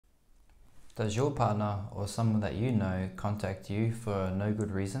Does your partner or someone that you know contact you for no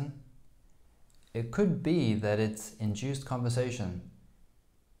good reason? It could be that it's induced conversation.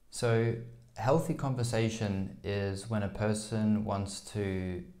 So, healthy conversation is when a person wants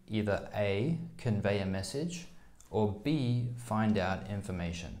to either A, convey a message, or B, find out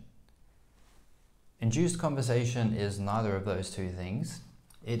information. Induced conversation is neither of those two things.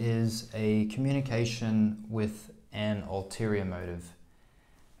 It is a communication with an ulterior motive.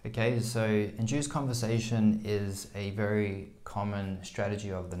 Okay, so induced conversation is a very common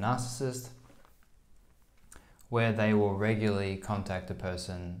strategy of the narcissist, where they will regularly contact a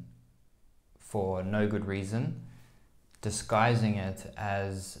person for no good reason, disguising it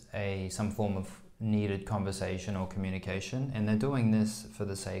as some form of needed conversation or communication, and they're doing this for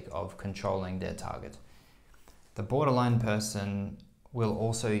the sake of controlling their target. The borderline person will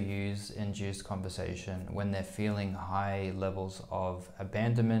also use induced conversation when they're feeling high levels of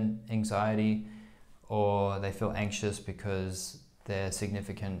abandonment anxiety, or they feel anxious because their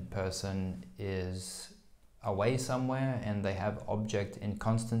significant person is away somewhere and they have object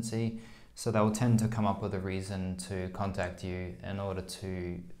inconstancy. So they will tend to come up with a reason to contact you in order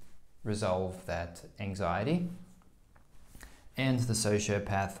to resolve that anxiety. And the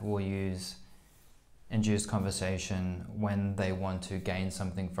sociopath will use induced conversation when they want to gain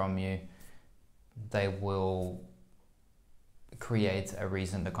something from you. They will create a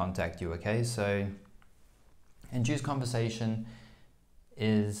reason to contact you, okay? So induced conversation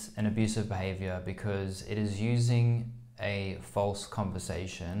is an abusive behavior because it is using a false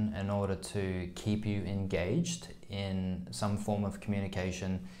conversation in order to keep you engaged in some form of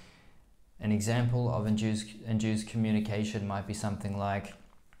communication. An example of induced communication might be something like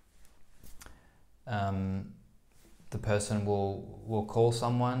the person will call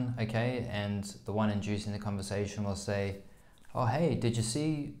someone, okay, and the one inducing the conversation will say, "Oh, hey, did you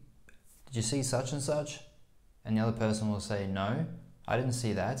see such and such?" And the other person will say, "No, I didn't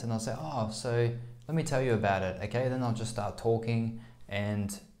see that." And I'll say, "Oh, so let me tell you about it," okay? Then I'll just start talking,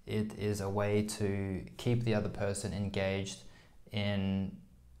 and it is a way to keep the other person engaged in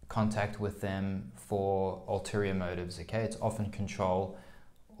contact with them for ulterior motives, okay? It's often control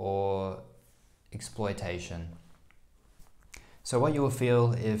or exploitation. So what you will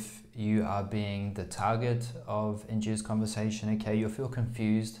feel if you are being the target of induced conversation, okay, you'll feel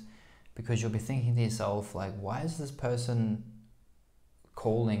confused because you'll be thinking to yourself, like, why is this person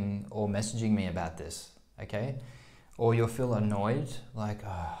calling or messaging me about this, okay? Or you'll feel annoyed, like,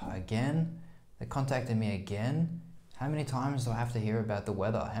 oh, again? They contacted me again? How many times do I have to hear about the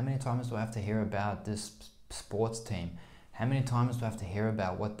weather? How many times do I have to hear about this sports team? How many times do I have to hear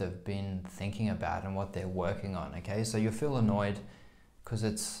about what they've been thinking about and what they're working on, okay? So you'll feel annoyed because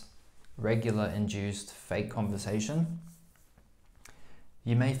it's regular induced fake conversation.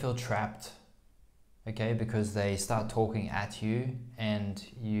 You may feel trapped, okay, because they start talking at you and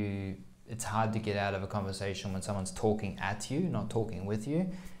it's hard to get out of a conversation when someone's talking at you, not talking with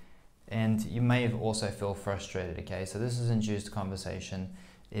you. And you may also feel frustrated, okay? So this is induced conversation.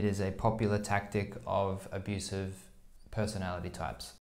 It is a popular tactic of abusive personality types.